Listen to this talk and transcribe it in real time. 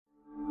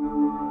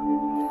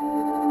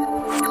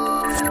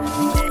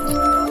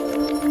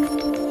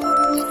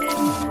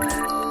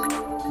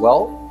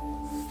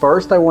Well,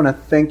 first I want to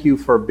thank you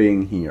for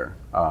being here.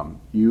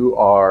 You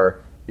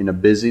are in a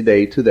busy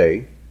day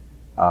today,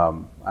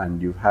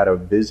 and you've had a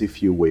busy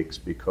few weeks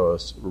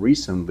because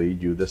recently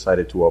you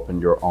decided to open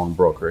your own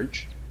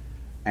brokerage,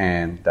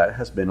 and that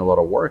has been a lot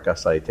of work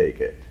as I take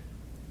it.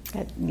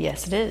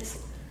 Yes, it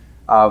is.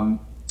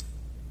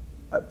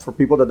 For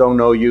people that don't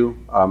know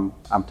you,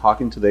 I'm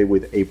talking today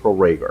with April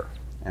Rager.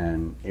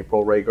 And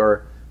April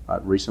Rager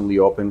recently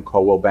opened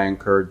Coldwell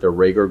Banker, the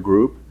Rager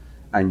Group,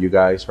 and you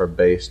guys are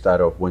based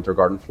out of Winter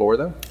Garden,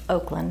 Florida?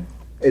 Oakland.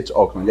 It's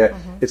Oakland, yeah.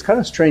 Mm-hmm. It's kind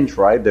of strange,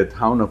 right? The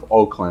town of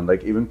Oakland.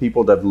 Like even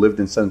people that have lived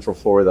in Central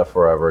Florida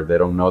forever, they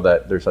don't know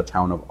that there's a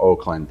town of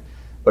Oakland.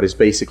 But it's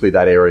basically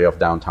that area of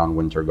downtown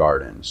Winter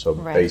Garden. So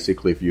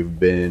basically, if you've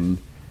been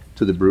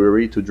to the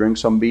brewery to drink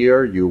some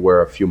beer, you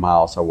were a few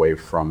miles away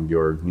from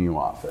your new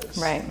office.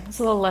 Right. It's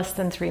a little less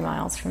than 3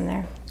 miles from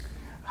there.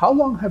 How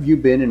long have you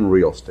been in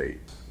real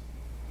estate?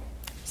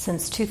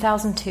 Since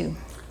 2002.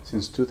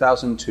 Since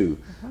 2002.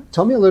 Mm-hmm.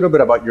 Tell me a little bit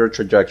about your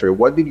trajectory.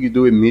 What did you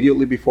do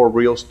immediately before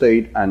real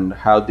estate, and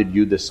how did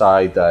you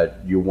decide that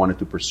you wanted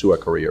to pursue a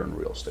career in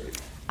real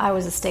estate? I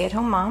was a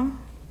stay-at-home mom,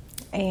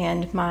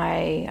 and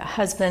my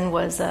husband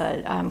was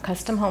a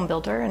custom home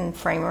builder and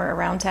framer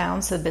around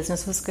town, so the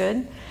business was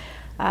good.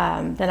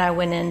 Then I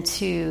went in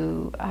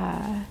to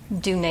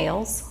do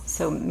nails,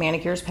 so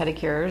manicures,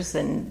 pedicures,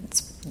 and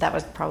that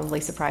would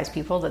probably surprise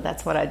people that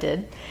that's what I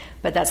did.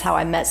 But that's how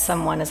I met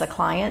someone as a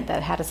client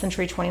that had a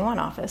Century 21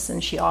 office,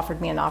 and she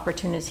offered me an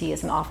opportunity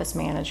as an office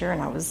manager,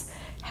 and I was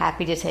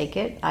happy to take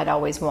it. I'd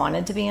always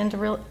wanted to be into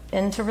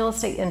real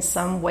estate in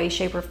some way,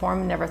 shape, or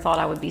form. Never thought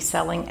I would be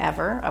selling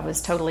ever. I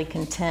was totally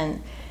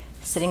content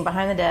sitting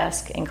behind the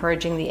desk,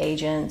 encouraging the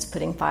agents,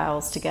 putting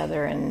files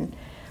together, and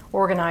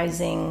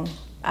organizing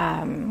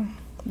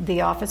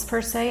the office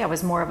per se. I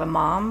was more of a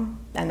mom,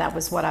 and that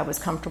was what I was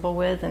comfortable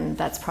with, and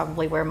that's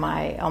probably where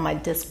on my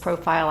disc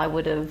profile I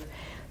would have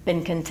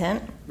been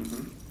content.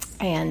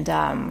 Mm-hmm.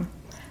 And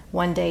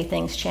one day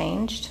things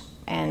changed,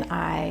 and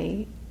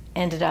I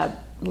ended up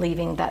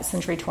leaving that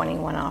Century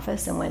 21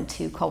 office and went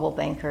to Coldwell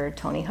Banker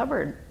Tony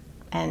Hubbard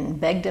and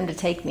begged him to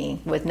take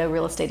me with no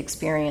real estate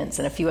experience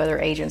and a few other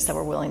agents that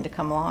were willing to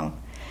come along.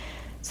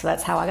 So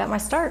that's how I got my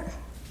start.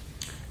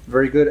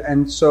 Very good.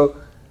 And so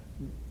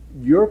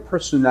your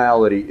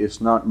personality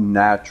is not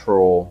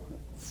natural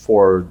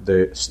for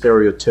the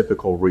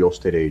stereotypical real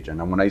estate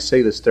agent. And when I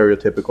say the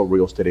stereotypical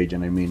real estate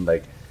agent, I mean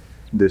like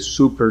the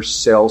super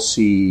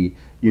salesy,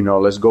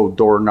 let's go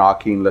door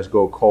knocking, let's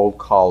go cold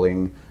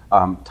calling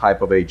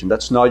type of agent.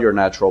 That's not your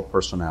natural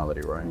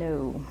personality, right?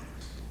 No.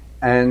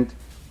 And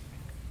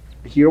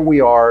here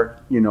we are,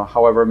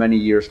 however many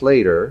years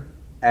later,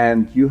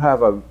 and you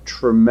have a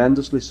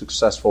tremendously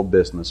successful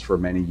business for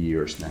many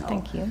years now.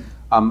 Thank you.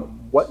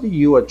 What do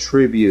you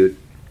attribute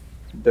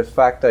the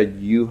fact that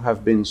you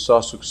have been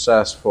so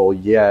successful,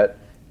 yet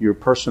your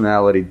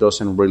personality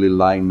doesn't really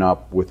line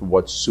up with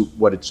what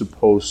it's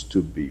supposed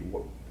to be?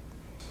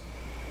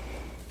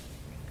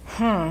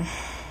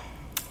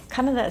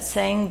 Kind of that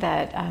saying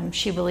that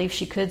she believed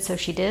she could, so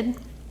she did.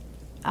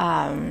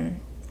 I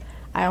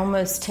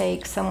almost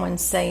take someone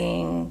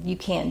saying you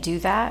can't do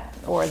that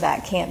or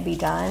that can't be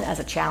done as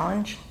a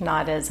challenge,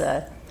 not as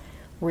a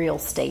real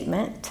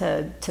statement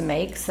to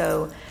make.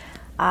 So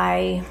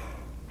I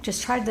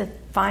just tried to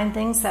find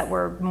things that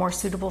were more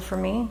suitable for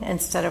me.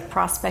 Instead of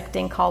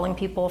prospecting, calling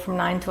people from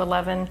 9 to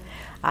 11,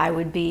 I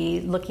would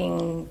be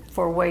looking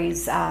for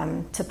ways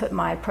to put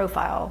my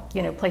profile,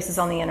 places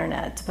on the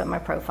internet, to put my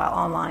profile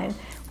online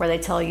where they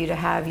tell you to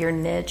have your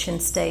niche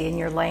and stay in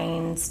your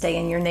lane, stay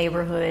in your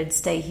neighborhood,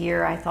 stay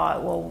here. I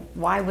thought, well,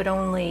 why would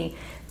only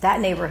that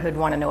neighborhood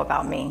want to know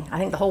about me? I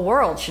think the whole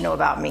world should know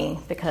about me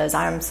because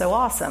I'm so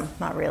awesome.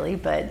 Not really,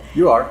 but...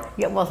 You are.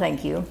 Yeah, well,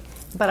 thank you.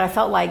 But I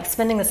felt like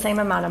spending the same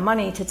amount of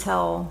money to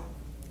tell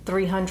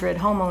 300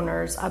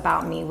 homeowners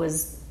about me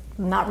was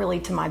not really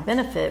to my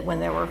benefit when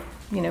there were,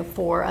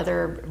 4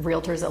 other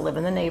realtors that live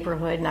in the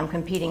neighborhood and I'm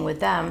competing with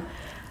them.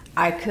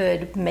 I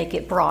could make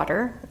it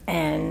broader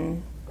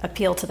and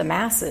appeal to the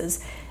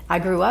masses. I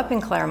grew up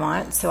in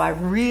Claremont, so I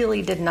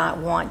really did not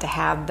want to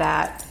have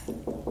that,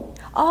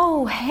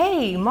 oh,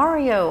 hey,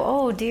 Mario,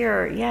 oh,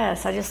 dear,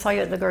 yes, I just saw you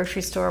at the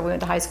grocery store. We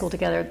went to high school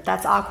together.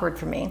 That's awkward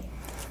for me.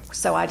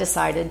 So I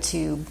decided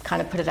to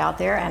kind of put it out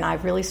there, and I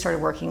really started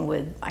working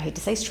with, I hate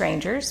to say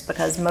strangers,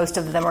 because most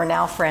of them are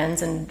now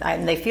friends and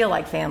they feel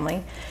like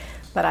family.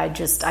 But I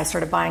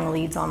started buying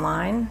leads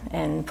online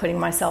and putting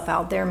myself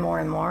out there more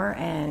and more,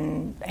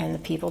 and the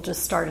people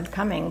just started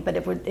coming. But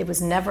it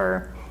was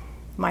never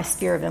my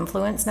sphere of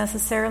influence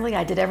necessarily.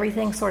 I did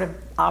everything sort of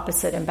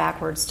opposite and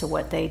backwards to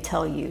what they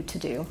tell you to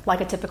do,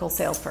 like a typical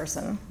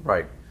salesperson.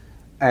 Right.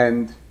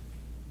 And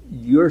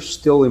you're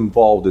still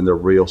involved in the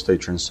real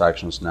estate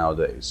transactions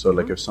nowadays. So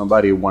like if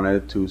somebody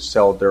wanted to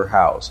sell their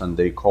house and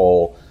they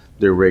call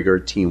the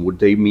Rager team, would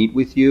they meet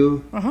with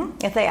you? Mm-hmm.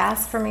 If they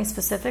ask for me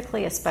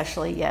specifically,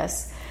 especially,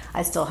 yes.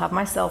 I still have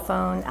my cell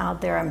phone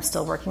out there. I'm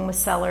still working with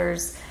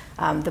sellers.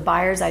 The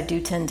buyers I do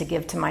tend to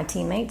give to my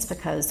teammates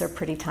because they're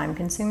pretty time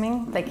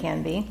consuming. They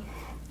can be.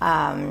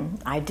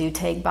 I do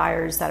take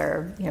buyers that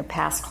are,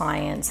 past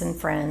clients and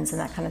friends and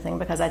that kind of thing,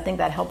 because I think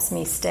that helps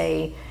me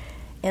stay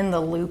in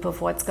the loop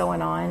of what's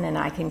going on, and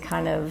I can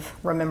kind of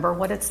remember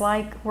what it's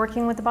like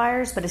working with the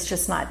buyers, but it's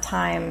just not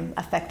time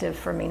effective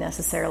for me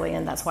necessarily,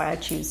 and that's why I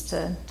choose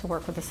to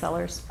work with the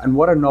sellers. And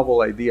what a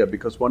novel idea,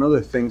 because one of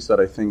the things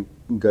that I think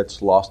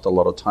gets lost a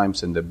lot of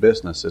times in the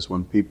business is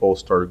when people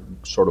start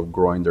sort of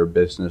growing their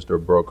business, their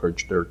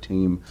brokerage, their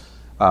team,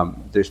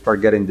 they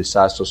start getting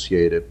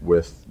disassociated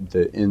with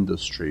the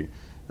industry.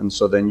 And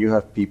so then you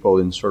have people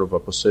in sort of a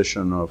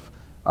position of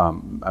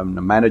a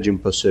managing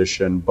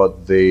position,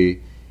 but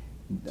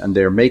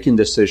they're making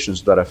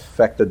decisions that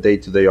affect the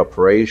day-to-day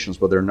operations,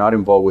 but they're not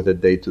involved with the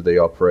day-to-day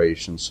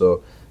operations.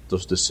 So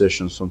those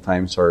decisions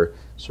sometimes are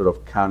sort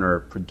of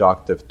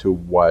counterproductive to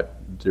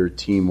what their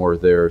team or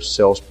their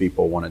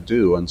salespeople want to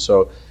do. And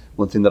so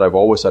one thing that I've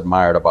always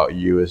admired about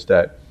you is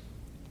that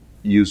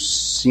you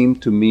seem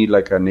to me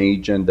like an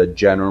agent that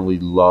generally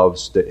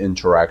loves the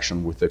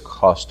interaction with the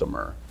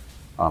customer,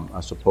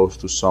 as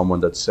opposed to someone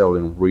that's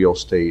selling real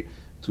estate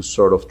to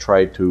sort of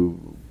try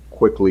to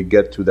quickly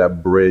get to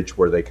that bridge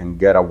where they can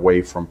get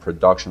away from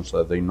production so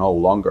that they no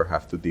longer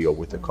have to deal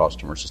with the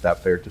customers. Is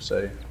that fair to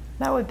say?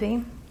 That would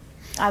be.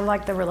 I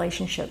like the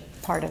relationship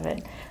part of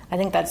it. I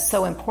think that's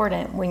so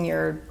important when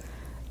you're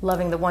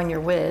loving the one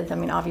you're with. I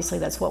mean, obviously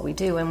that's what we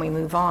do and we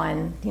move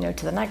on,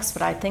 to the next,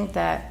 but I think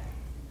that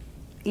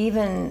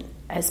even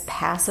as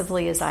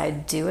passively as I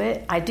do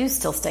it, I do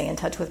still stay in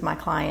touch with my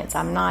clients.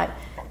 I'm not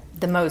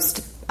the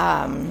most,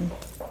 I'm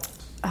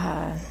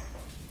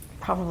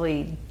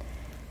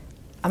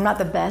not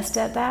the best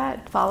at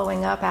that,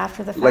 following up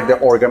after the fact. Like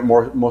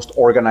the most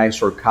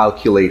organized or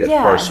calculated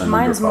person. Yeah,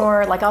 mine's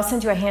more like I'll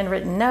send you a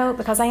handwritten note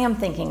because I am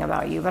thinking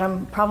about you, but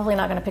I'm probably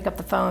not going to pick up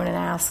the phone and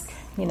ask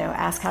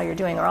how you're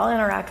doing, or I'll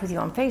interact with you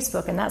on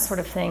Facebook and that sort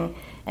of thing.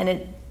 And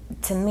it,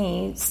 to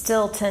me,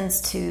 still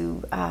tends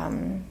to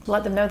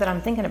let them know that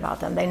I'm thinking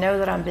about them. They know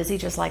that I'm busy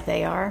just like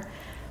they are,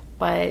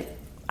 but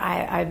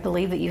I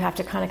believe that you have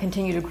to kind of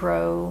continue to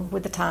grow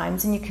with the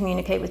times, and you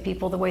communicate with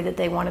people the way that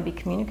they want to be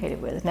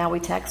communicated with. Now we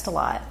text a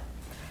lot.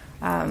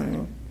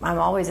 I'm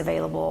always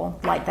available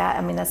like that.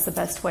 I mean, that's the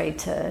best way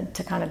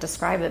to kind of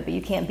describe it, but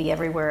you can't be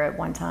everywhere at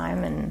one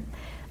time.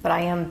 But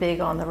I am big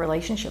on the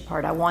relationship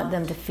part. I want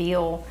them to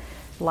feel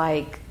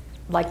like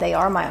they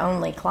are my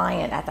only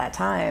client at that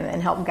time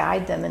and help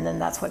guide them, and then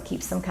that's what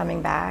keeps them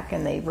coming back,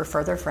 and they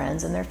refer their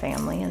friends and their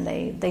family, and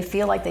they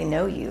feel like they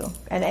know you.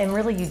 And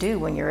really you do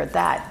when you're at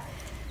that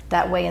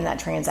way in that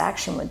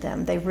transaction with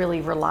them. They really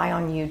rely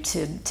on you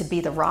to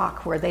be the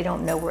rock where they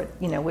don't know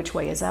which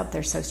way is up.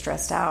 They're so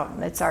stressed out.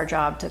 It's our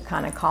job to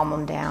kind of calm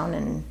them down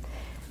and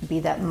be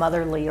that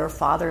motherly or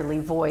fatherly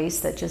voice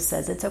that just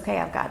says, it's okay,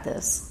 I've got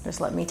this. Just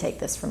let me take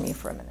this from you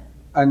for a minute.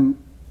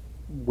 And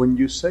when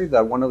you say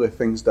that, one of the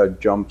things that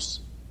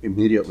jumps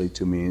immediately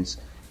to me is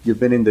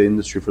you've been in the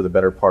industry for the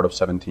better part of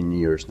 17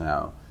 years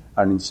now.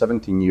 And in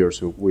 17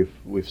 years,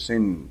 we've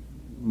seen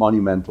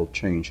monumental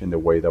change in the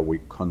way that we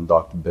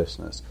conduct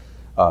business.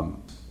 A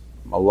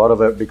lot of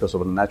it because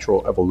of a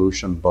natural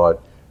evolution,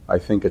 but I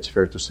think it's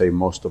fair to say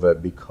most of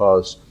it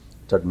because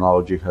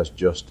technology has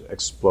just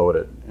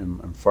exploded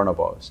in front of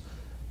us.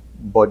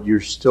 But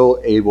you're still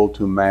able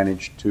to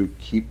manage to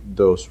keep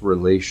those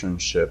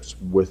relationships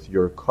with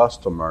your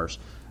customers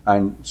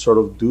and sort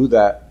of do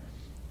that.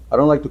 I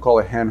don't like to call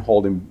it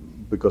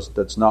hand-holding because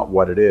that's not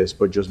what it is,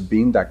 but just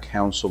being that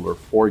counselor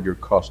for your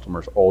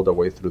customers all the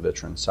way through the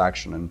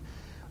transaction.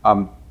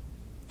 And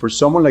for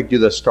someone like you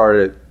that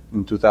started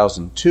in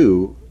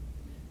 2002,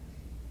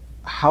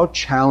 how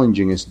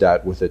challenging is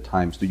that with the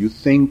times? Do you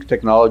think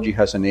technology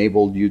has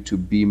enabled you to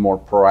be more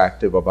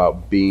proactive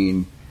about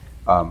being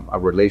a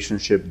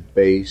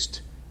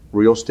relationship-based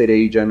real estate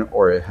agent,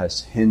 or it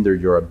has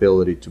hindered your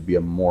ability to be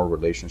a more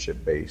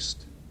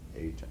relationship-based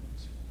agent?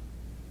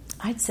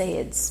 I'd say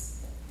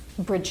it's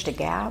bridged a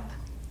gap.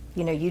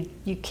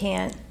 You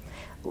can't.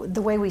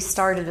 The way we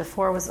started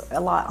before was a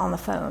lot on the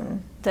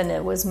phone. Then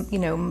it was,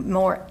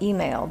 more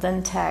email,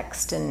 then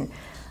text. And,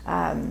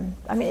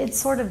 it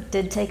sort of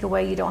did take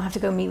away. You don't have to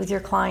go meet with your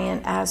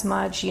client as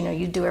much.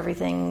 You do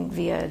everything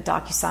via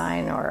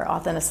DocuSign or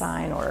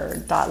Authentisign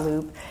or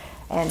 .loop.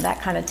 And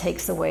that kind of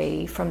takes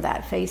away from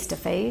that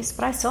face-to-face.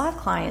 But I still have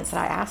clients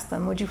that I ask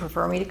them, would you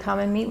prefer me to come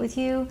and meet with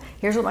you?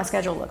 Here's what my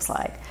schedule looks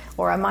like.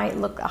 Or I might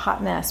look a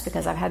hot mess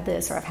because I've had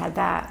this or I've had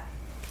that.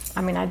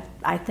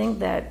 I think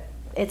that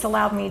it's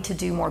allowed me to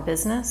do more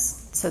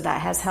business, so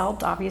that has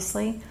helped,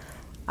 obviously.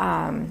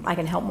 I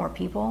can help more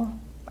people,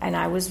 and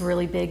I was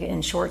really big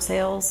in short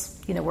sales,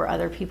 where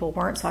other people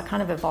weren't, so I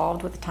kind of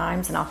evolved with the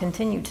times, and I'll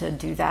continue to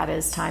do that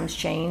as times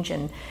change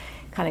and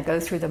kind of go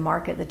through the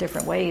market the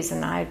different ways,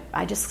 and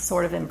I just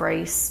sort of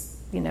embrace,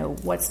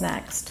 what's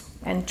next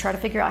and try to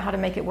figure out how to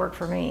make it work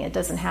for me. It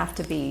doesn't have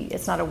to be,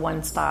 it's not a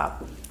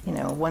one-stop,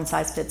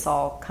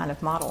 one-size-fits-all kind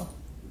of model.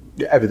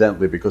 Yeah,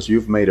 evidently, because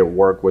you've made it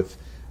work with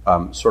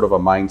sort of a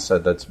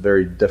mindset that's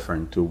very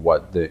different to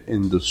what the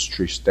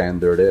industry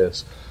standard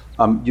is.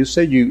 You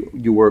say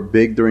you were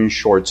big during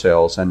short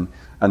sales, and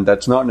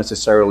that's not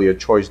necessarily a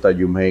choice that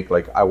you make.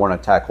 Like, I want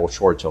to tackle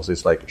short sales.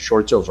 It's like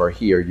short sales are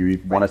here. You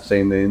want to stay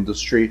in the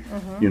industry,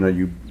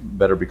 you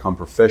better become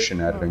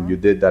proficient at it, and you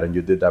did that, and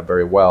you did that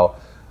very well.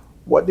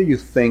 What do you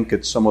think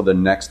it's some of the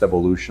next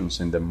evolutions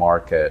in the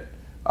market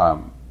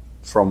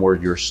from where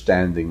you're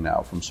standing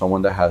now, from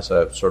someone that has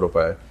a sort of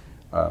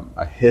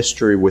a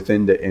history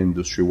within the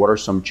industry? What are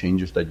some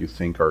changes that you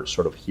think are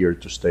sort of here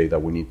to stay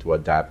that we need to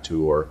adapt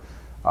to, or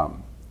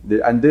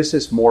and this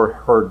is more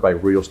heard by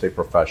real estate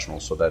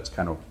professionals, so that's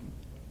kind of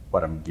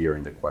what I'm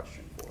gearing the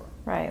question for.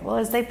 Right. Well,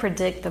 as they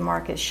predict the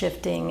market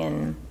shifting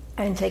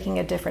and taking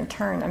a different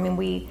turn, I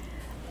mean,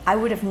 I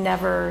would have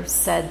never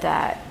said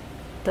that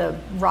the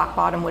rock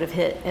bottom would have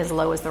hit as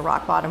low as the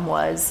rock bottom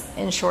was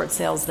in short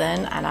sales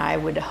then, and I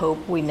would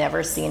hope we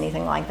never see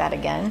anything like that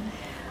again.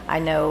 I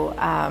know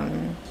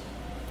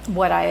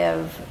what I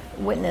have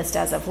witnessed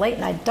as of late,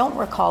 and I don't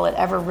recall it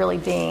ever really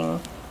being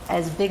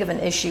as big of an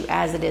issue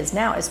as it is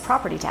now, is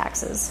property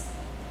taxes.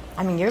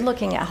 I mean, you're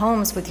looking at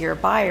homes with your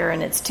buyer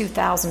and it's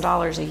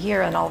 $2,000 a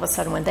year, and all of a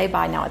sudden when they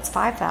buy now it's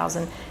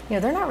 $5,000.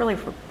 They're not really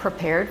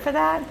prepared for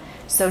that.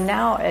 So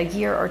now a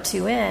year or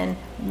two in,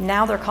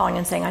 now they're calling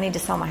and saying, I need to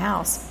sell my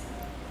house.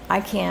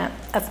 I can't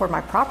afford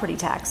my property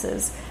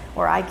taxes,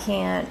 or I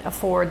can't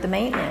afford the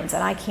maintenance,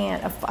 and I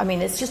can't,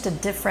 it's just a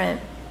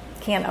different,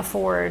 can't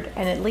afford,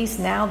 and at least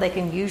now they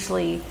can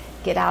usually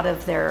get out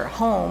of their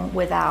home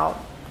without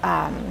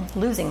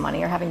losing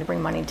money or having to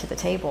bring money to the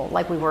table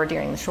like we were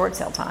during the short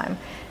sale time.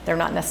 They're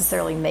not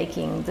necessarily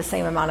making the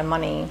same amount of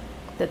money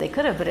that they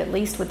could have, but at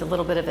least with the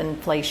little bit of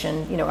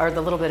inflation, or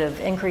the little bit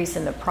of increase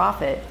in the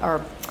profit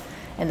or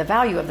in the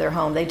value of their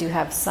home, they do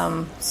have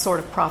some sort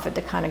of profit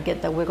to kind of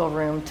get the wiggle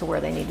room to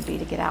where they need to be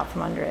to get out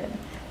from under it.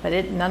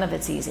 But none of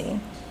it's easy.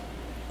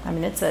 I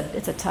mean, it's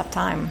a tough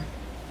time.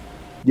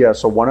 Yeah,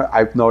 so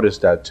I've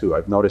noticed that too.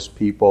 I've noticed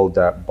people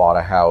that bought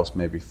a house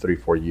maybe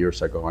 3-4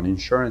 years ago, and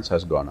insurance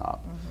has gone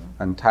up,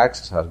 and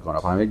taxes has gone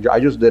up. I mean,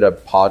 I just did a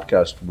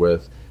podcast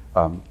with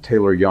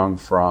Taylor Young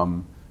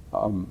from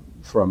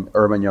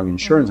Urban Young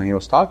Insurance, and he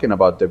was talking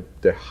about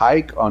the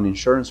hike on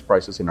insurance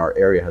prices in our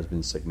area has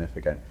been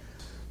significant.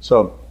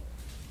 So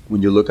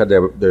when you look at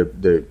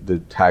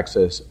the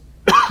taxes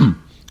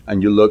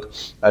and you look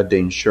at the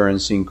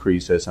insurance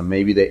increases, and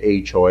maybe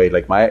the HOA,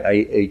 like my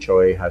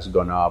HOA has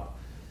gone up,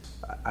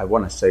 I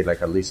want to say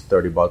like at least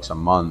 $30 a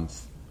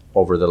month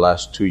over the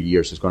last 2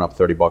 years. It's gone up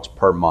 $30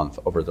 per month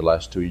over the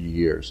last 2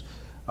 years.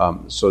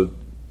 So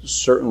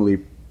certainly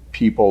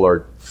people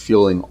are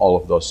feeling all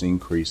of those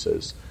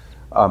increases.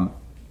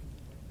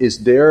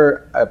 Is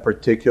there a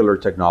particular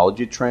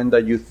technology trend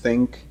that you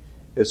think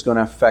is going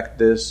to affect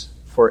this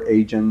for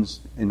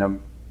agents in a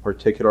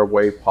particular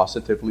way,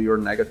 positively or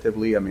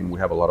negatively? I mean, we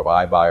have a lot of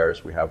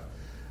iBuyers. We have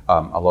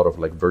a lot of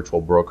like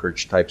virtual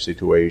brokerage type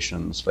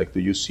situations. Like,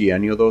 do you see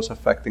any of those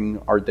affecting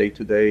our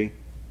day-to-day?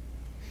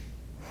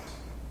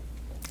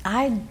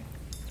 I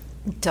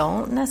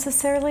don't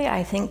necessarily.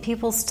 I think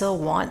people still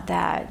want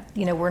that.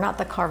 We're not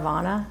the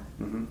Carvana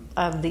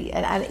of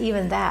and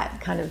even that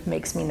kind of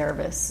makes me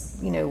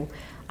nervous.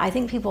 I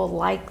think people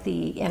like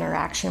the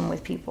interaction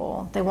with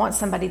people. They want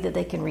somebody that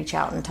they can reach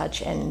out and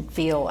touch and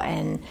feel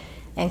and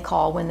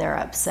call when they're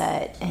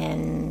upset.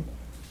 And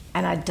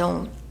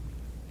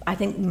I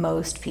think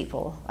most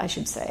people, I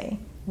should say,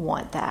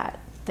 want that.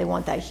 They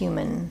want that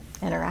human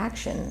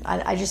interaction.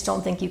 I just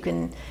don't think you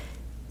can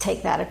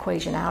take that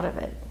equation out of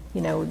it.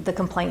 The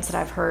complaints that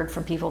I've heard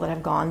from people that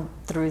have gone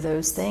through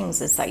those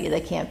things is that they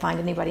can't find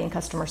anybody in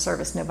customer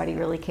service. Nobody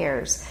really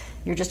cares.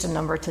 You're just a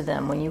number to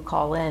them. When you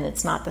call in,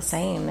 it's not the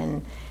same.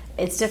 And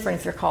it's different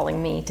if you're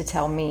calling me to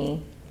tell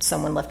me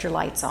someone left your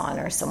lights on,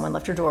 or someone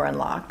left your door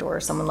unlocked, or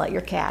someone let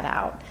your cat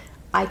out.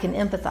 I can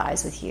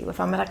empathize with you. If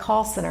I'm at a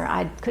call center,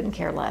 I couldn't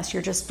care less.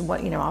 You're just I'm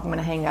going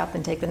to hang up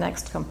and take the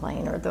next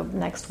complaint or the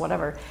next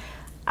whatever.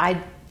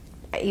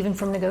 Even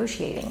from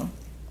negotiating,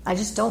 I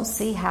just don't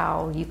see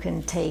how you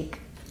can take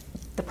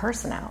the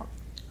person out.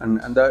 And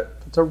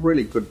that's a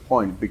really good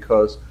point,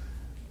 because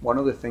one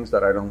of the things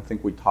that I don't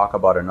think we talk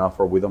about enough,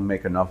 or we don't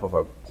make enough of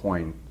a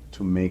point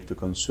to make to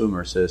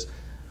consumers, is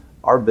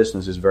our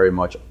business is very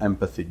much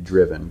empathy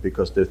driven,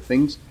 because the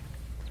things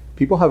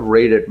people have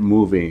rated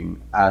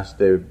moving as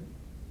the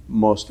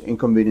most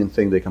inconvenient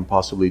thing they can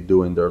possibly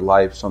do in their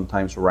life,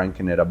 sometimes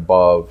ranking it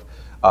above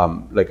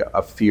like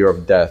a fear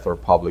of death or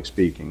public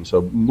speaking.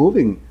 So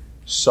moving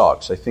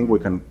sucks. I think we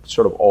can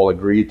sort of all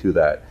agree to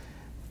that,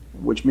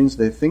 which means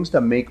the things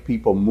that make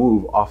people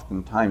move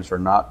oftentimes are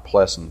not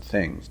pleasant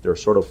things. They're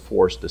sort of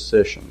forced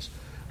decisions,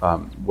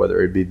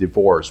 whether it be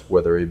divorce,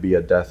 whether it be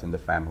a death in the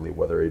family,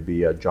 whether it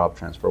be a job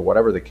transfer,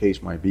 whatever the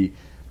case might be.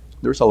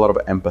 There's a lot of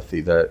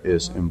empathy that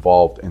is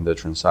involved in the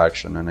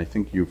transaction, and I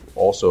think you've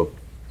also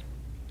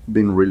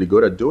been really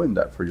good at doing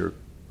that for your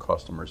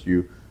customers.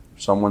 You're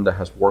someone that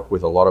has worked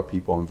with a lot of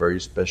people in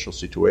very special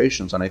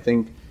situations, and I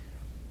think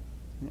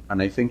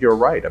you're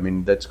right. I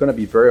mean, that's going to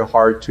be very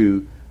hard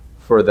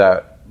for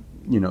that,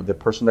 the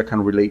person that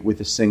can relate with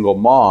a single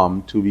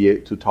mom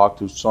to talk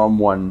to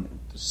someone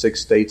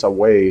 6 states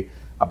away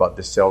about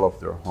the sale of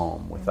their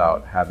home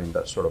without having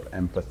that sort of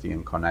empathy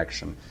and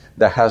connection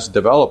that has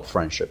developed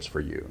friendships for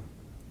you.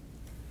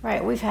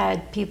 Right. We've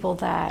had people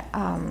that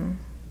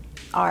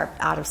are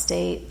out of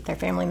state. Their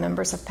family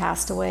members have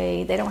passed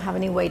away. They don't have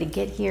any way to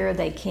get here.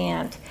 They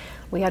can't.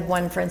 We had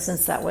one, for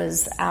instance, that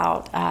was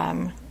out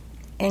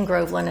in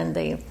Groveland,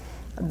 and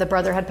the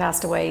brother had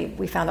passed away.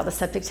 We found out the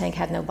septic tank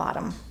had no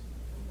bottom.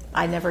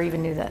 I never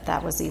even knew that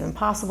that was even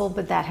possible,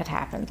 but that had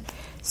happened.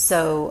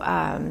 So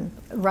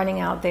running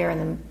out there,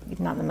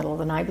 not in the middle of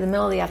the night, but in the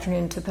middle of the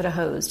afternoon to put a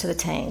hose to the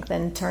tank,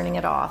 then turning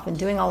it off and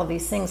doing all of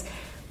these things,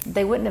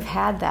 they wouldn't have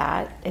had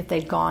that if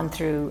they'd gone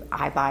through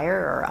iBuyer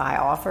or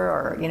iOffer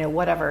or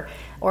whatever.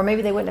 Or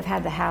maybe they wouldn't have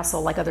had the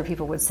hassle, like other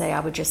people would say, I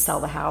would just sell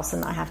the house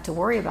and not have to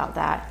worry about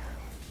that.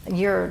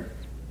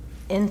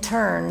 In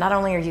turn, not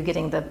only are you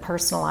getting the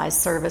personalized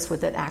service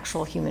with an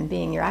actual human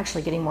being, you're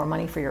actually getting more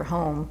money for your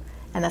home.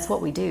 And that's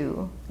what we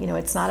do.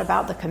 It's not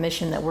about the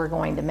commission that we're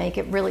going to make.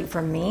 It really,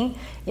 for me,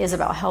 is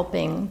about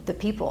helping the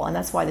people. And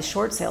that's why the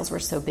short sales were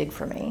so big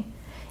for me.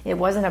 It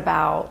wasn't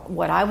about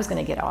what I was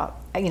going to get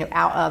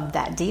out of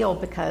that deal,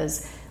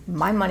 because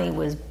my money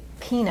was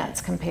peanuts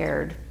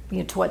compared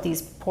to what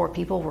these poor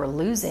people were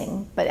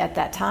losing. But at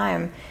that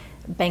time,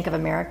 Bank of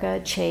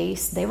America,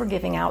 Chase, they were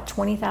giving out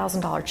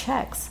 $20,000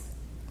 checks.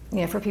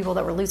 For people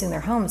that were losing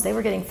their homes. They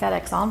were getting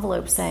FedEx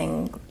envelopes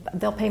saying,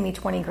 they'll pay me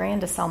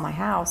 $20,000 to sell my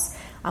house.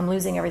 I'm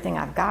losing everything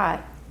I've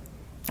got.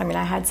 I mean,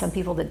 I had some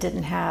people that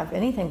didn't have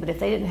anything, but if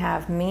they didn't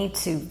have me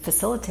to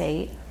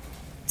facilitate,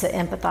 to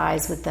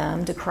empathize with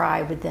them, to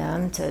cry with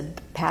them, to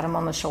pat them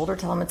on the shoulder,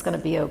 tell them it's going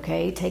to be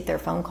okay, take their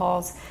phone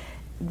calls,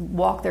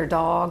 walk their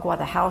dog while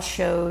the house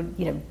showed,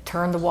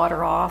 turn the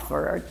water off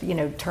or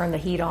turn the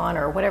heat on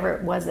or whatever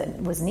it was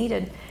that was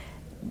needed.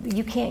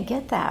 You can't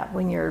get that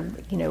when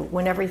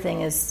when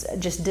everything is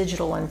just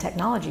digital and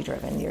technology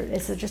driven.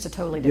 It's just a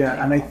totally different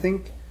animal.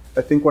 And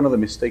I think one of the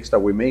mistakes that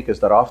we make is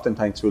that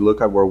oftentimes we look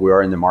at where we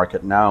are in the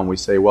market now and we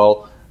say,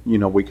 well,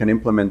 we can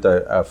implement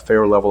a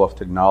fair level of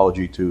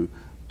technology to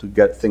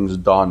get things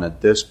done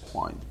at this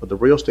point. But the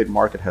real estate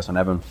market has an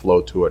ebb and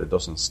flow to it. It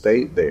doesn't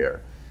stay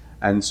there.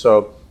 And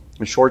so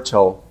the short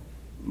sale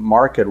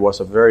market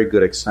was a very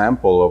good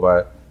example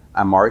of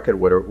a market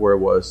where it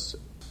was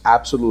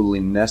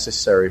absolutely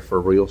necessary for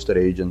real estate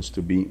agents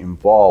to be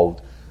involved.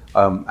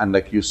 And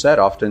like you said,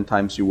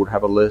 oftentimes you would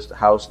have a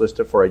house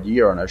listed for a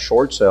year on a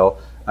short sale,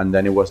 and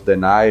then it was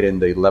denied in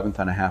the 11th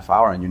and a half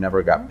hour, and you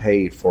never got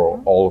paid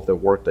for all of the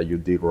work that you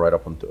did right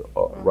up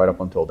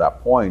until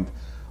that point.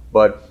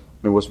 But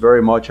it was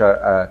very much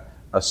a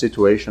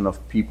situation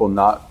of people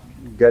not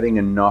getting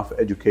enough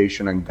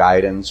education and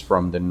guidance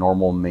from the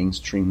normal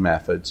mainstream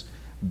methods,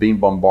 being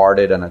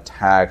bombarded and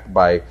attacked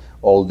by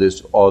all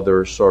these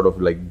other sort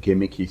of like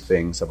gimmicky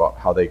things about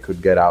how they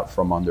could get out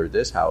from under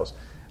this house.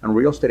 And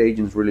real estate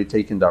agents really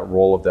taking that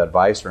role of the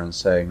advisor and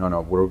saying,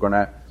 no, we're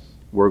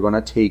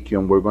gonna take you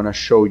and we're gonna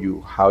show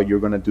you how you're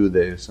gonna do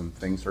this, and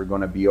things are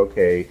gonna be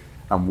okay,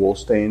 and we'll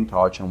stay in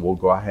touch and we'll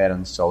go ahead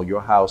and sell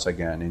your house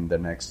again in the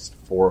next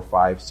 4,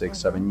 5, 6,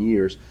 7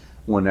 years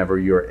whenever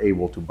you're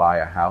able to buy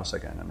a house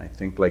again. And I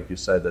think, like you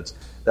said,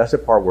 that's the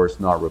part where it's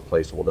not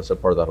replaceable. That's the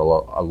part that a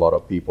lot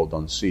of people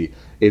don't see.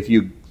 If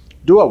you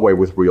do away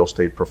with real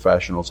estate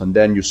professionals and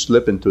then you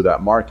slip into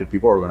that market,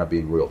 people are going to be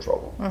in real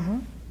trouble. Mm-hmm.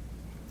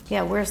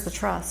 Yeah, where's the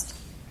trust?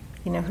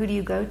 Who do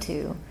you go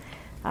to?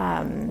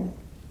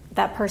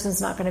 That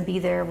person's not going to be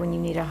there when you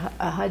need a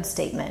HUD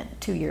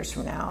statement 2 years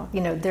from now.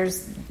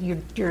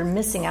 You're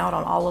missing out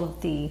on all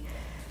of the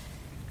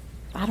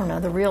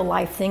real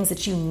life things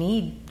that you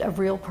need a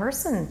real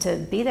person to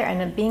be there, and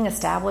then being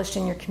established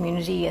in your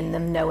community and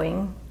them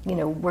knowing,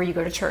 where you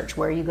go to church,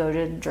 where you go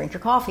to drink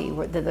your coffee,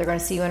 that they're going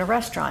to see you in a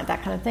restaurant,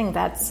 that kind of thing.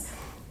 That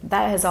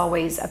has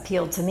always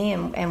appealed to me.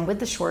 And with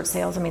the short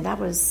sales, that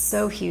was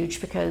so huge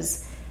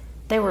because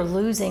they were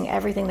losing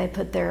everything they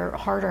put their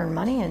hard-earned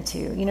money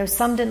into.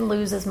 Some didn't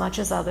lose as much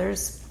as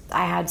others.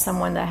 I had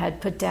someone that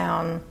had put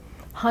down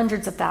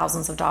hundreds of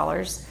thousands of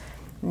dollars.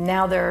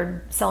 Now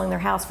they're selling their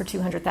house for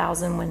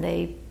 $200,000 when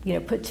they,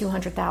 put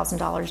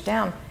 $200,000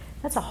 down.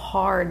 That's a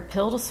hard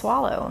pill to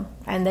swallow,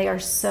 and they are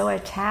so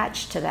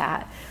attached to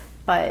that.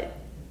 But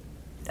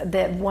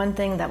that one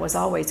thing that was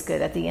always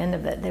good at the end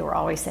of it, they were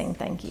always saying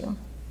thank you.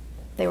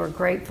 They were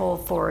grateful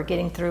for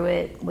getting through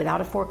it without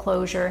a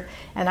foreclosure,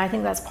 and I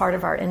think that's part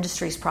of our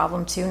industry's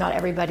problem too. Not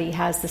everybody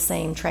has the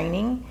same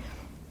training,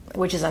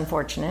 which is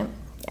unfortunate.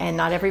 And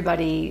not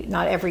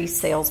every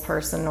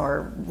salesperson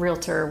or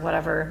realtor,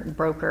 whatever,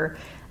 broker,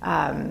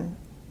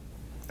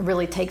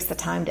 really takes the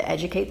time to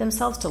educate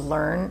themselves to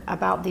learn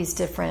about these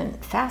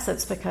different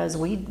facets, because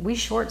we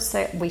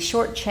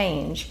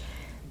shortchange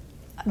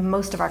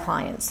most of our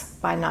clients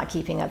by not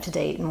keeping up to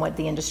date in what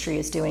the industry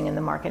is doing in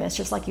the market. And it's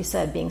just like you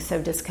said, being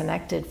so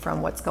disconnected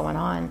from what's going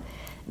on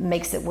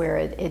makes it where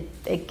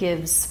it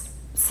gives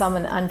some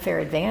an unfair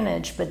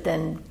advantage, but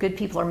then good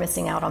people are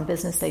missing out on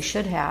business they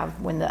should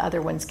have when the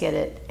other ones get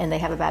it and they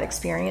have a bad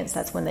experience.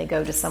 That's when they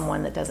go to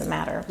someone that doesn't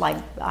matter, like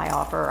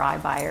iOffer or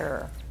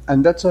iBuyer.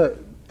 And that's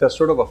that's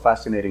sort of a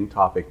fascinating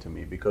topic to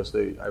me because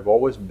I've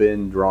always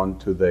been drawn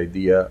to the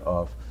idea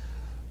of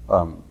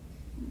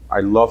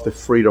I love the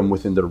freedom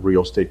within the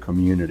real estate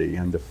community,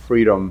 and the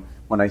freedom,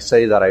 when I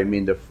say that, I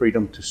mean the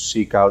freedom to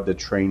seek out the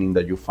training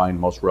that you find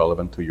most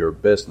relevant to your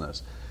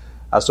business,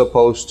 as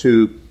opposed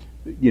to,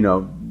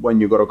 when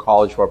you go to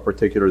college for a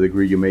particular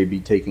degree, you may be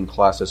taking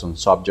classes on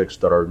subjects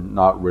that are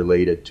not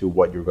related to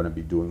what you're going to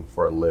be doing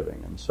for a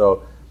living. And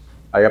so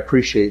I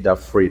appreciate that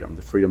freedom,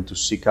 the freedom to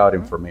seek out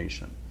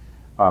information.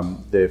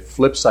 The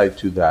flip side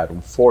to that,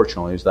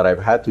 unfortunately, is that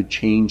I've had to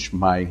change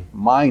my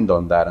mind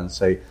on that and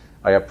say,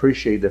 I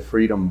appreciate the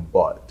freedom,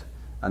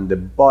 and the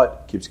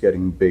but keeps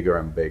getting bigger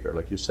and bigger.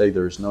 Like you say,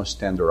 there is no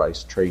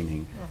standardized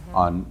training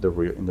in the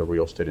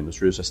real estate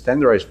industry. There's a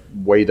standardized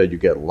way that you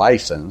get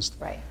licensed,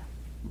 right?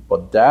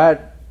 But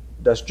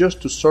that's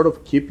just to sort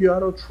of keep you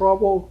out of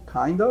trouble,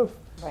 kind of.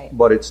 Right.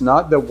 But it's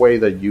not the way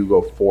that you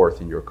go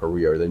forth in your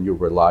career. Then you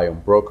rely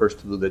on brokers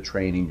to do the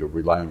training. You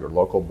rely on your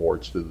local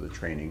boards to do the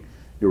training.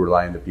 You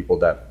rely on the people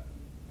that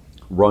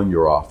run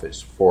your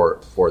office for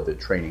the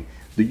training.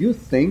 Do you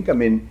think,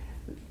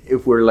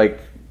 if we're like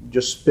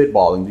just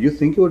spitballing, do you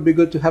think it would be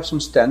good to have some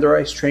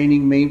standardized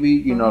training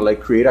maybe, like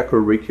create a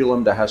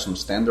curriculum that has some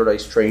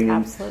standardized training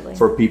Absolutely.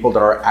 For people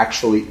that are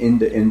actually in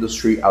the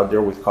industry out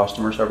there with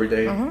customers every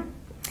day? Mm-hmm.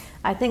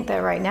 I think that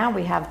right now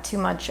we have too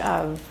much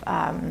of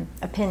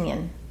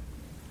opinion.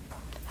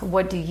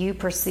 What do you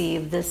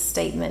perceive this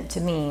statement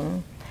to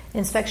mean?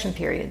 Inspection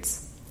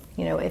periods.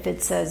 If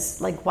it says,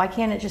 why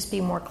can't it just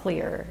be more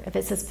clear? If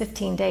it says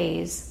 15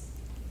 days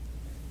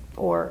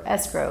or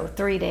escrow,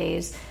 3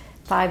 days,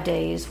 5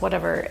 days,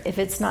 whatever, if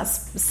it's not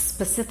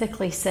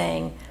specifically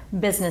saying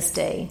business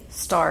day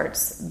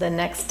starts the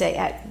next day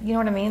at, you know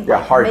what I mean?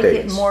 Yeah, hard make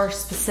dates. It more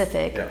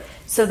specific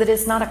so that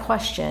it's not a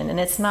question and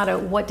it's not a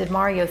what did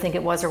Mario think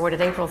it was or what did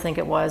April think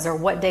it was or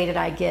what day did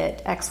I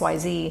get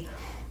XYZ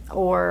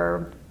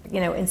or,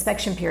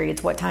 inspection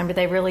periods, what time do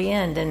they really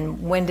end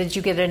and when did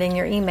you get it in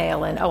your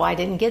email and, I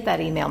didn't get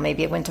that email,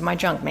 maybe it went to my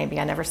junk, maybe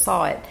I never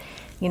saw it.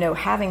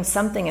 Having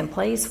something in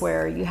place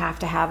where you have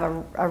to have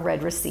a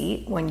red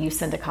receipt when you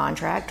send a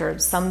contract or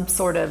some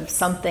sort of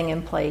something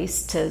in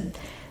place to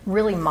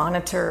really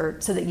monitor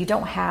so that you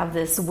don't have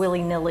this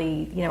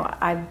willy-nilly,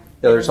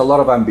 there's a lot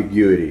of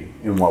ambiguity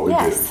in what we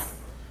yes.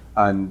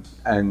 do.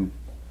 And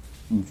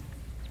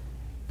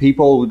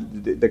people,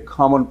 the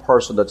common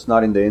person that's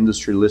not in the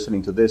industry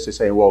listening to this is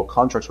saying, well,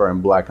 contracts are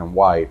in black and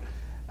white.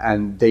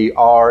 And they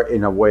are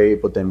in a way,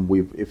 but then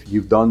if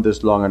you've done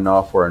this long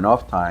enough or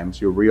enough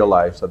times, you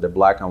realize that the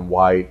black and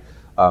white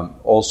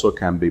also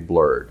can be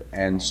blurred.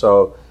 And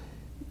so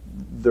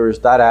there's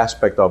that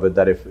aspect of it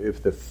that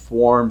if the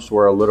forms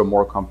were a little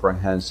more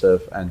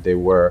comprehensive and they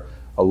were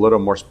a little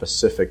more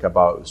specific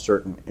about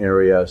certain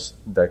areas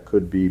that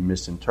could be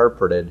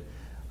misinterpreted,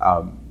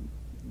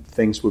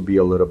 things would be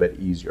a little bit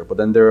easier. But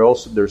then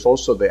there's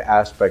also the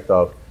aspect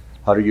of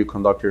how do you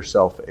conduct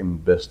yourself in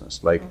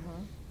business? Like,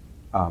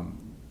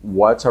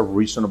 what's a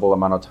reasonable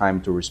amount of time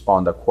to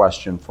respond a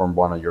question from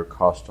one of your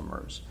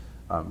customers?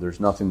 There's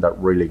nothing that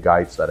really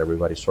guides that.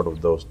 Everybody sort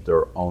of does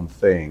their own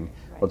thing.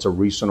 Right. What's a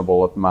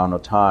reasonable amount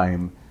of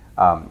time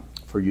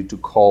for you to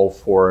call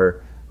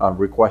for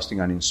requesting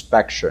an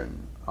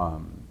inspection?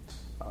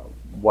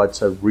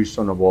 What's a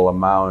reasonable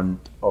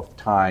amount of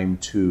time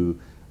to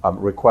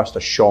request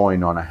a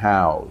showing on a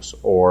house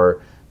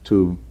or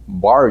to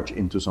barge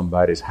into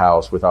somebody's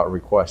house without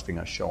requesting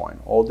a showing?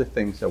 All the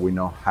things that we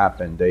know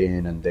happen day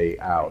in and day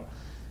out.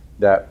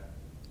 That,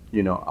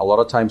 a lot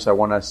of times I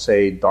want to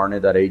say, darn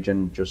it, that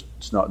agent just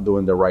is not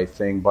doing the right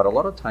thing. But a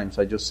lot of times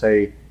I just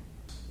say,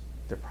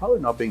 they're probably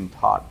not being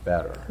taught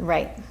better.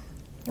 Right.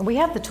 And we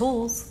have the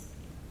tools.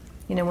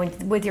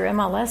 With your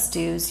MLS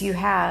dues, you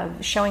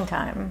have showing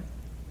time.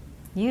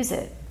 Use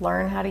it.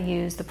 Learn how to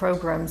use the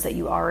programs that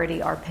you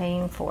already are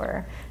paying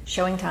for.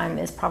 Showing time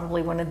is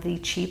probably one of the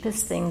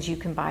cheapest things you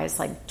can buy. It's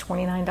like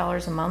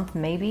 $29 a month,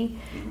 maybe.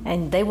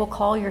 And they will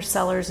call your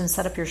sellers and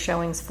set up your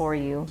showings for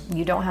you.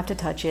 You don't have to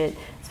touch it,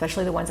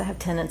 especially the ones that have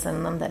tenants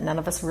in them that none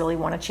of us really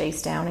want to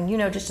chase down.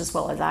 And just as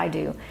well as I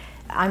do.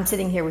 I'm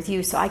sitting here with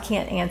you, so I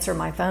can't answer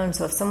my phone.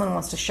 So if someone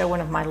wants to show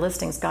one of my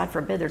listings, God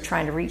forbid they're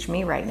trying to reach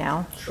me right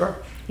now. Sure.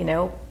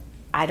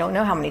 I don't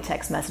know how many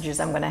text messages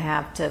I'm going to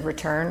have to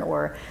return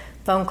or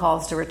phone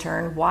calls to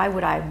return. Why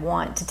would I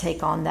want to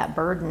take on that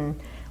burden?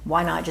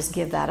 Why not just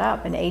give that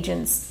up? And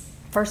agents,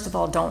 first of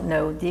all, don't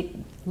know the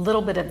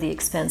little bit of the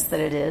expense that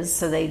it is,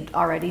 so they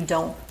already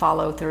don't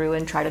follow through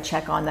and try to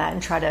check on that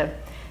and try to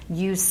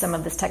use some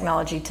of this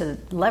technology to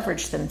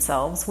leverage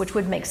themselves, which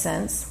would make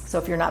sense. So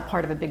if you're not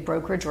part of a big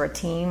brokerage or a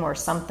team or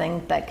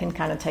something that can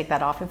kind of take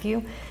that off of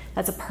you,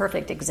 that's a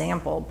perfect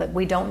example. But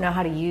we don't know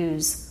how to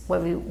use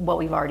what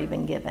we've already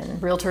been given.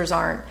 Realtors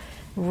aren't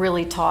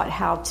really taught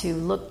how to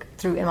look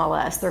through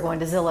MLS. They're going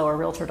to Zillow or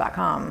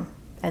Realtor.com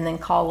and then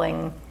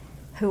calling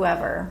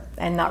whoever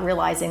and not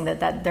realizing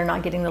that they're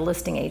not getting the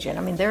listing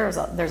agent. There's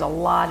a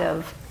lot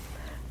of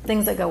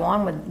things that go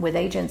on with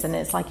agents, and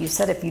it's like you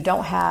said, if you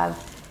don't have,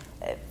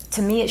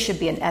 to me it should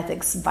be an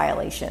ethics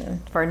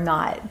violation for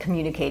not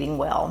communicating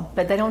well,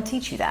 but they don't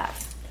teach you that.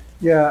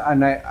 Yeah,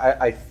 and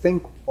I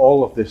think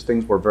all of these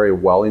things were very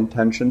well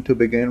intentioned to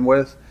begin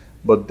with,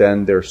 but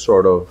then there's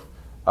sort of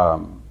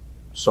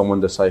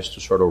someone decides to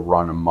sort of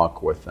run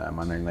amok with them.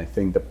 And I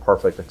think the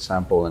perfect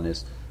example, and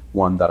is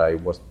one that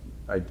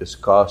I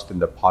discussed in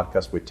the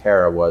podcast with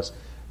Tara, was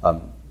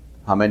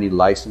how many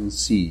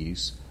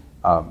licensees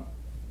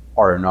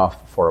are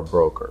enough for a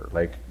broker.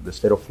 Like the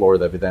state of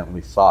Florida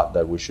evidently thought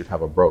that we should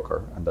have a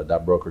broker, and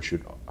that broker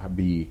should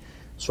be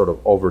sort of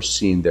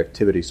overseeing the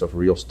activities of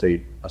real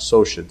estate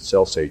associates,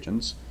 sales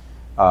agents.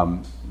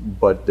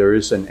 But there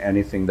isn't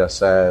anything that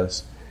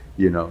says,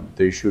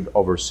 they should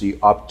oversee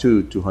up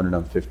to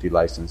 250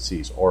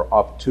 licensees or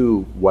up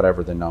to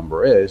whatever the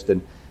number is. The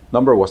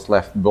number was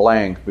left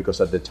blank because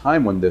at the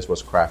time when this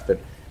was crafted,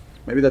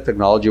 maybe the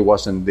technology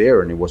wasn't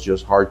there and it was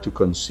just hard to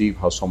conceive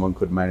how someone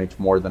could manage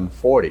more than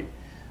 40.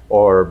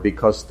 Or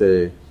because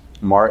the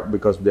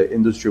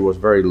industry was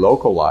very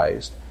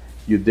localized,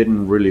 you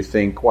didn't really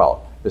think,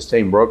 well, the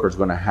same broker is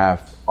going to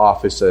have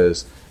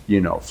offices,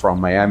 from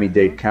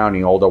Miami-Dade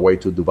County all the way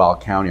to Duval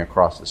County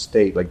across the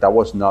state. Like that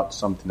was not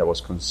something that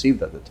was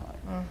conceived at the time.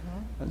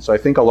 Mm-hmm. And so I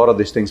think a lot of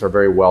these things are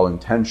very well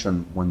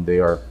intentioned when they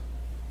are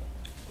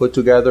put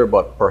together,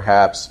 but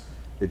perhaps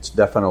it's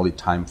definitely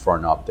time for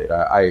an update.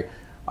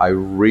 I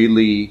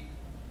really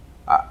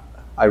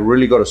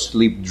go to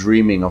sleep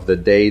dreaming of the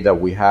day that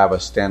we have a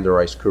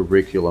standardized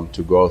curriculum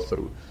to go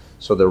through.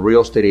 So the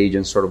real estate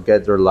agents sort of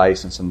get their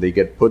license and they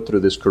get put through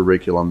this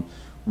curriculum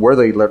where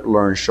they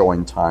learn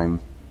showing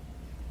time,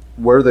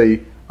 where they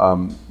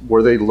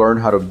learn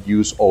how to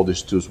use all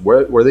these tools,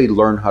 where they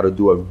learn how to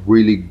do a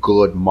really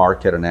good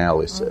market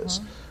analysis.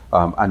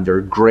 Mm-hmm. And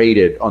they're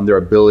graded on their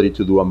ability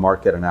to do a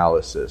market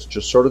analysis,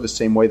 just sort of the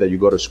same way that you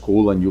go to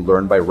school and you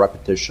learn by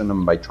repetition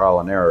and by trial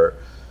and error.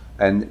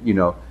 And,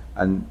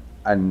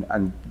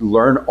 and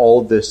learn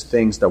all these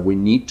things that we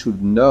need to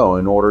know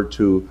in order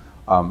to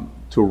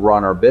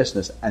run our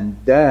business, and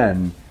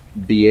then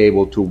be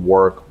able to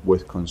work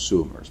with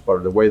consumers.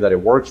 But the way that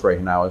it works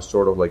right now is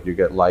sort of like you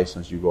get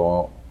licensed, you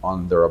go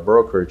under a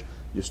brokerage,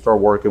 you start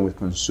working with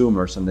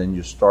consumers, and then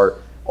you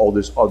start all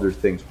these other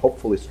things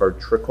hopefully start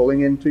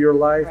trickling into your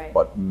life, right.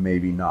 But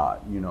maybe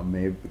not,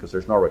 maybe because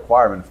there's no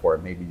requirement for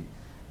it.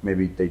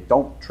 Maybe they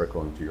don't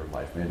trickle into your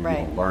life. Maybe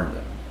right. You don't learn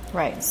them.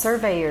 Right.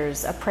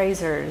 Surveyors,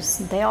 appraisers,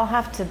 they all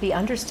have to be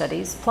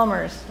understudies,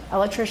 plumbers,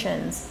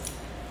 electricians.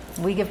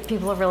 We give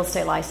people a real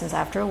estate license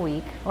after a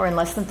week, or in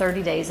less than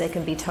 30 days, they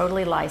can be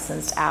totally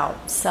licensed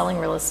out, selling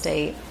real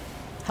estate,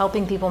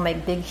 helping people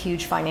make big,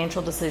 huge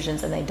financial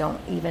decisions, and they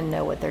don't even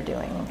know what they're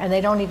doing. And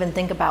they don't even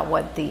think about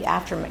what the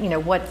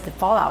what the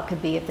fallout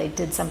could be if they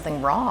did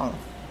something wrong.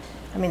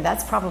 I mean,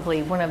 that's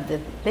probably one of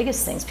the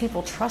biggest things.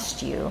 People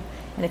trust you,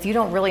 and if you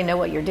don't really know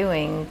what you're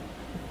doing,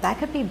 that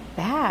could be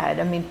bad.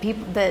 I mean,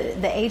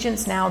 the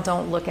agents now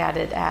don't look at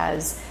it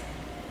as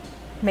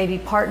maybe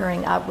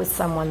partnering up with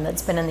someone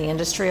that's been in the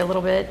industry a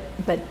little bit,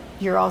 but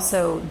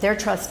they're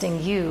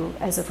trusting you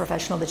as a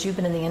professional that you've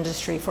been in the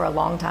industry for a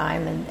long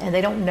time, and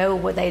they don't know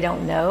what they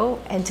don't know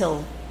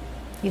until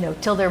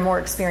till they're more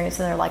experienced,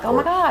 and they're like, oh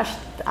my gosh,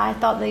 I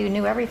thought they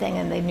knew everything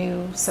and they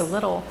knew so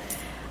little.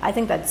 I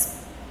think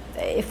that's,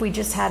 if we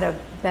just had a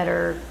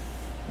better,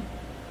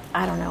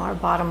 our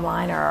bottom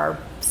line or our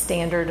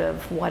standard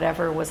of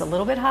whatever was a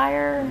little bit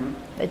higher.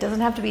 Mm-hmm. It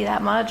doesn't have to be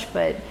that much,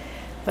 but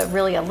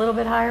really a little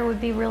bit higher would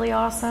be really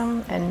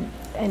awesome,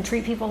 and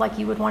treat people like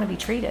you would want to be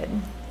treated.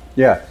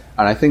 Yeah,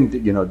 and I think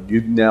that,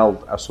 you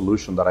nailed a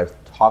solution that I've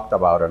talked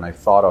about and I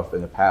thought of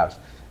in the past.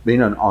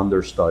 Being an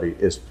understudy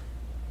is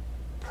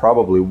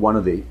probably one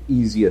of the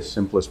easiest,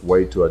 simplest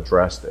way to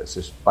address this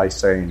is by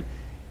saying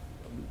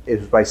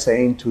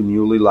to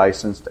newly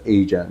licensed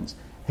agents,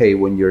 hey,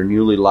 when you're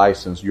newly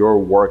licensed, your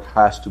work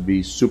has to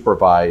be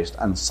supervised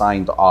and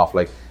signed off.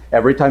 Like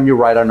every time you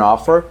write an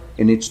offer,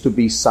 it needs to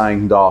be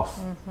signed off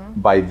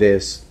by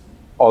this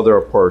other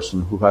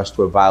person who has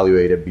to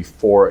evaluate it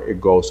before it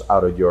goes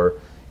out of your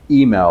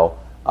email.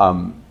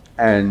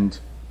 And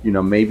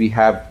maybe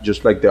have,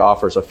 just like the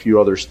offers, a few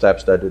other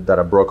steps that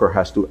a broker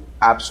has to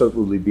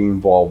absolutely be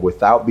involved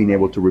without being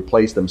able to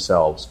replace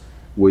themselves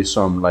with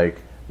some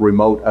like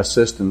remote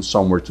assistant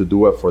somewhere to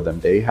do it for them.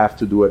 They have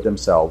to do it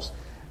themselves.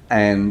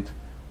 And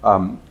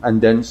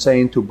then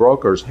saying to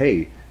brokers,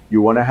 hey,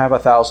 you want to have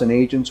 1,000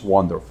 agents?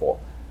 Wonderful.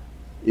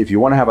 If you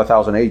want to have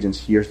 1,000 agents,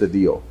 here's the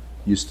deal.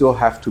 You still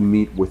have to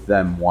meet with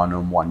them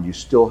one-on-one. You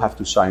still have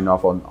to sign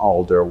off on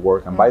all their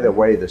work. And by the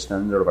way, the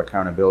standard of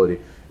accountability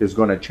is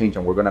going to change,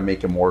 and we're going to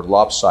make it more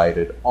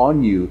lopsided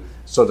on you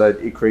so that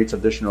it creates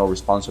additional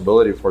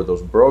responsibility for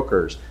those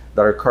brokers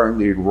that are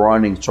currently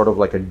running sort of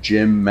like a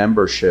gym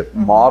membership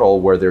model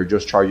where they're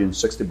just charging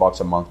 $60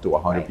 a month to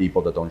 100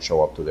 people that don't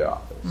show up to the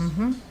office.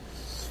 Mm-hmm.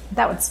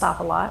 That would stop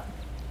a lot.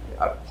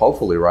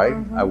 Hopefully, right?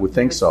 Mm-hmm. I would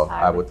think so.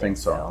 I would think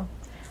so.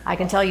 I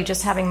can tell you,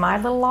 just having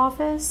my little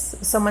office,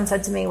 someone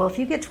said to me, well, if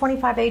you get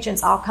 25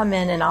 agents, I'll come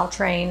in and I'll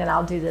train and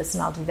I'll do this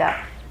and I'll do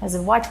that. I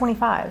said, why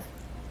 25?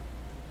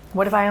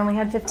 What if I only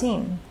had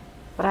 15?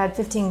 But I had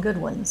 15 good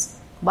ones.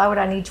 why would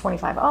I need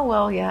 25? Oh,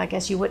 well, yeah, I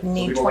guess you wouldn't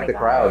need 25. Like the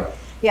crowd.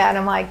 Yeah, and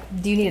I'm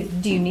like, do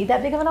you need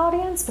that big of an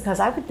audience? Because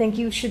I would think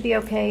you should be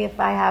okay if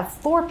I have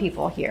 4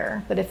 people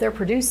here. But if they're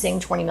producing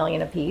 20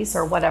 million apiece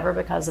or whatever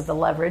because of the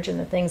leverage and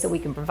the things that we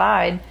can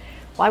provide,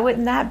 why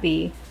wouldn't that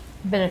be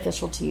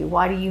beneficial to you?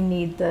 Why do you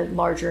need the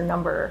larger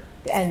number?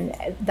 And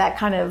that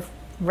kind of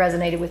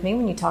resonated with me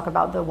when you talk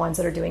about the ones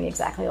that are doing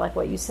exactly like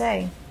what you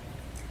say.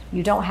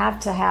 You don't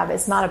have to have,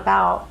 it's not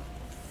about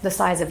the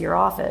size of your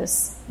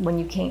office when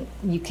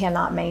you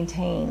cannot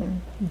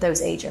maintain those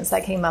agents.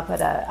 That came up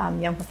at a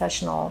young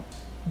professional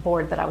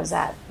board that I was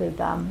at with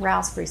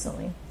Rouse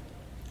recently.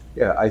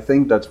 Yeah, I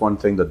think that's one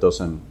thing that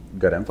doesn't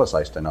get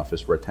emphasized enough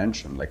is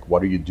retention. Like,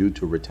 what do you do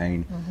to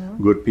retain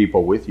good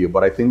people with you?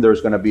 But I think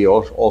there's going to be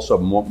also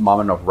a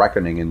moment of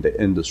reckoning in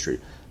the industry.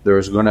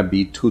 There's going to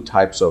be 2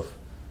 types of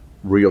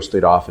real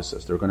estate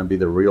offices. There are going to be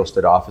the real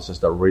estate offices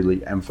that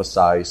really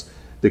emphasize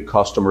the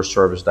customer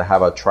service, that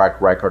have a track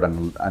record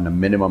and a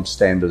minimum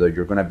standard that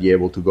you're going to be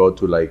able to go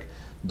to, like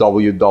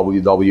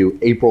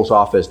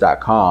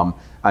www.aprilsoffice.com,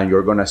 and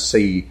you're going to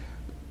see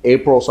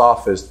April's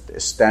office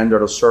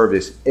standard of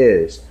service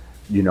is,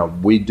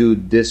 we do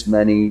this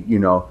many,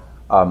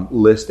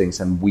 listings,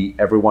 and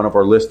every one of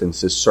our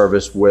listings is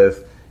serviced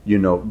with,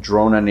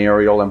 drone and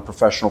aerial and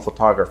professional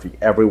photography.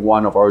 Every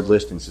one of our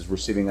listings is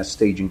receiving a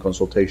staging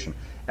consultation.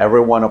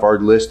 Every one of our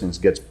listings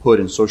gets put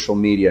in social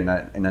media in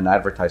an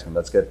advertisement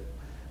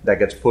that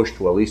gets pushed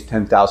to at least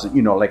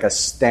 10,000, like a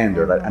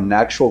standard, an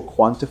actual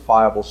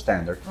quantifiable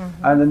standard.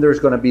 And then there's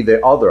going to be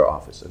the other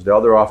offices. The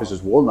other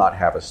offices will not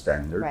have a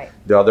standard. Right.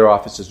 The other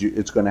offices,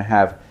 it's going to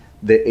have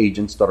the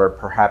agents that are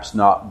perhaps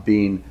not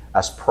being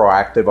as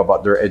proactive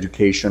about their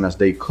education as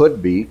they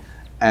could be.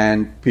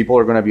 And people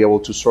are going to be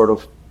able to sort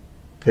of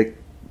pick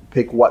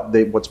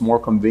what's more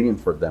convenient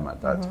for them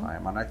at that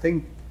time. And I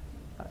think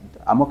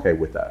I'm okay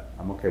with that.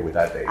 I'm okay with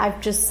that, Dave.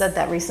 I've just said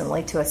that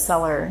recently to a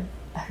seller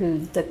who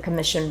the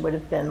commission would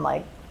have been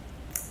like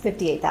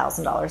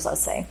 $58,000,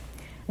 let's say.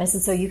 And I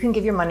said, so you can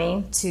give your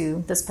money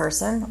to this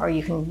person or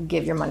you can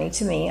give your money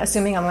to me,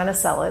 assuming I'm going to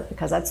sell it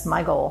because that's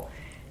my goal.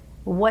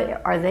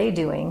 What are they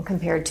doing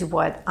compared to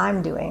what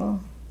I'm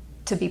doing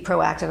to be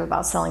proactive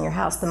about selling your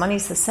house? The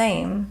money's the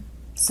same.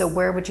 So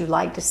where would you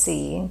like to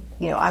see,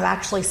 I'm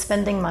actually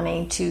spending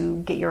money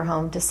to get your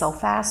home to sell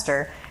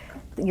faster.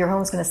 Your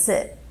home's going to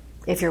sit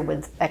if you're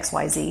with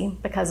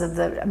XYZ because of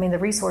the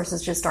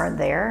resources just aren't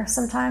there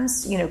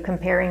sometimes,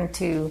 comparing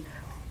to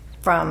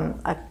from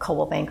a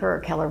Coldwell Banker or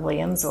Keller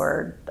Williams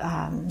or,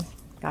 I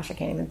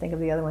can't even think of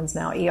the other ones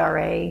now,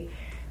 ERA,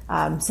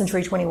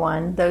 Century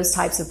 21, those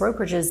types of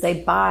brokerages,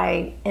 they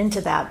buy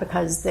into that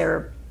because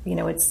they're,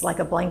 it's like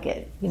a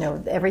blanket,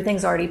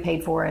 everything's already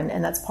paid for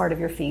and that's part of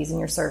your fees and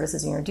your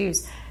services and your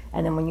dues.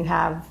 And then when you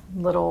have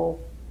little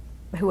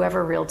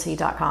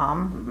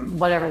whoeverrealty.com,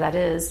 whatever that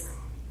is,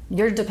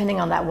 you're depending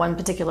on that one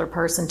particular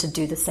person to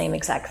do the same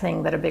exact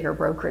thing that a bigger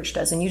brokerage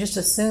does. And you just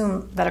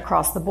assume that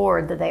across the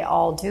board that they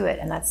all do it.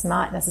 And that's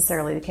not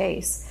necessarily the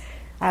case.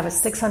 I have a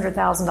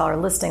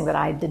 $600,000 listing that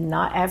I did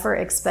not ever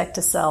expect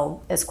to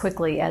sell as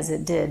quickly as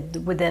it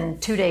did. Within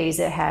 2 days,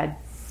 it had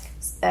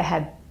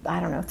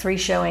 3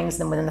 showings.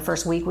 Then within the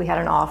first week, we had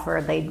an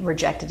offer. They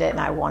rejected it,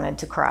 and I wanted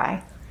to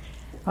cry.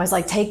 I was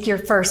like, take your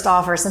first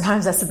offer.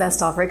 Sometimes that's the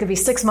best offer. It could be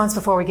 6 months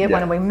before we get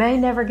one, and we may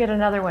never get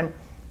another one.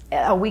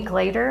 A week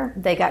later,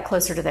 they got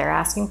closer to their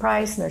asking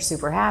price, and they're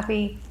super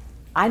happy.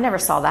 I never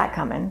saw that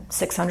coming.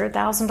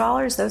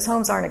 $600,000? Those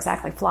homes aren't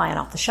exactly flying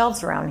off the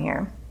shelves around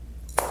here.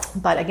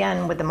 But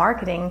again, with the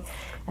marketing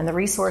and the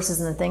resources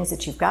and the things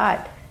that you've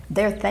got,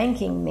 they're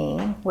thanking me,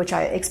 which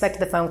I expected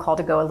the phone call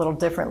to go a little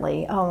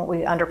differently. Oh, we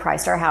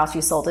underpriced our house.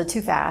 You sold it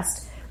too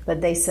fast.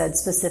 But they said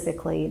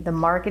specifically the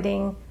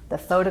marketing, the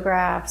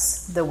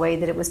photographs, the way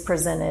that it was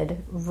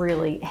presented,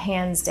 really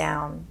hands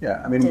down.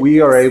 Yeah, we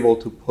are able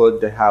to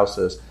put the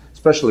houses,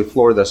 especially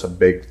Florida's a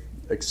big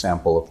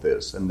example of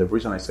this. And the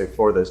reason I say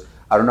Florida is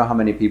I don't know how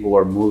many people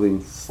are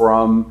moving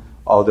from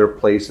other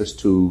places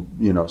to,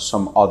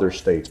 some other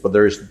states, but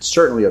there is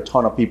certainly a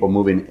ton of people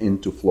moving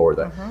into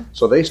Florida.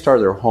 So they start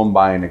their home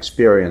buying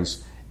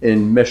experience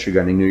in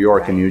Michigan, in New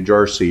York, in New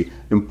Jersey,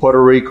 in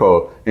Puerto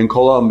Rico, in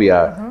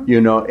Colombia,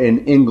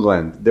 in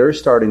England. They're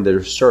starting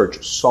their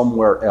search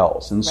somewhere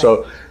else. And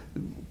so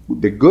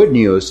the good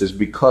news is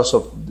because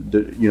of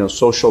the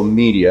social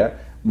media,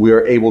 we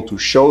are able to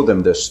show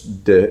them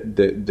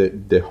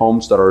the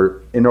homes that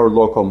are in our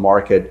local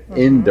market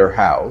in their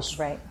house.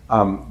 Right.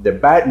 The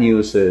bad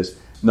news is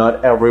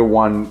not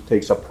everyone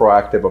takes a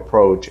proactive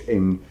approach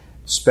in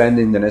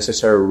spending the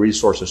necessary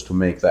resources to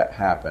make that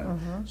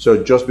happen.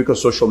 So just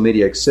because social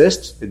media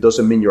exists, it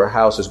doesn't mean your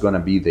house is going to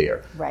be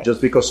there. Right.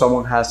 Just because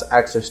someone has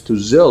access to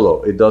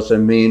Zillow, it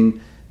doesn't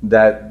mean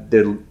that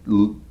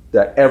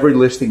that every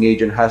listing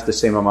agent has the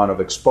same amount of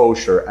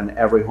exposure and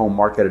every home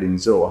marketed in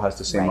Zillow has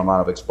the same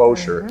amount of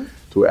exposure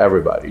to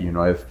everybody.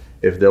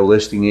 If the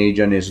listing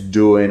agent is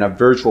doing a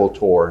virtual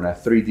tour and a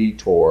 3D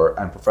tour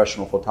and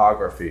professional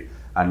photography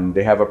and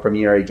they have a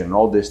premier agent and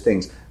all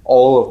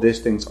of these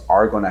things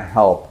are going to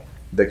help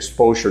the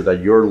exposure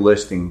that your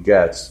listing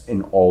gets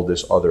in all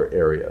these other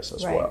areas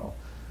as well.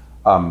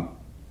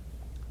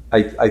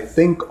 I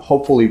think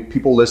hopefully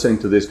people listening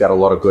to this got a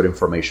lot of good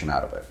information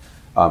out of it.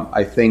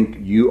 I think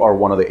you are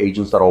one of the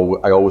agents that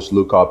I always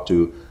look up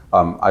to.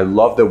 I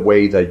love the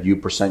way that you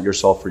present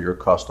yourself for your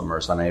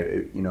customers. And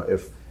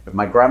if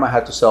my grandma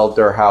had to sell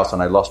their house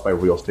and I lost my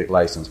real estate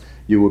license,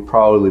 you would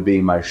probably be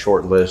in my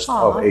short list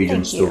of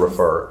agents to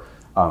refer.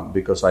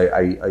 Because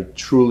I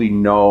truly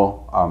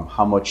know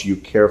how much you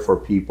care for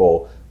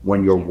people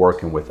when you're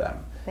working with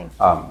them. Thank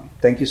you.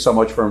 Thank you so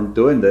much for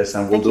doing this,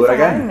 and we'll do it again.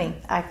 Thank you for having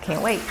me. I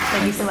can't wait.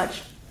 Thank you so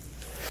much.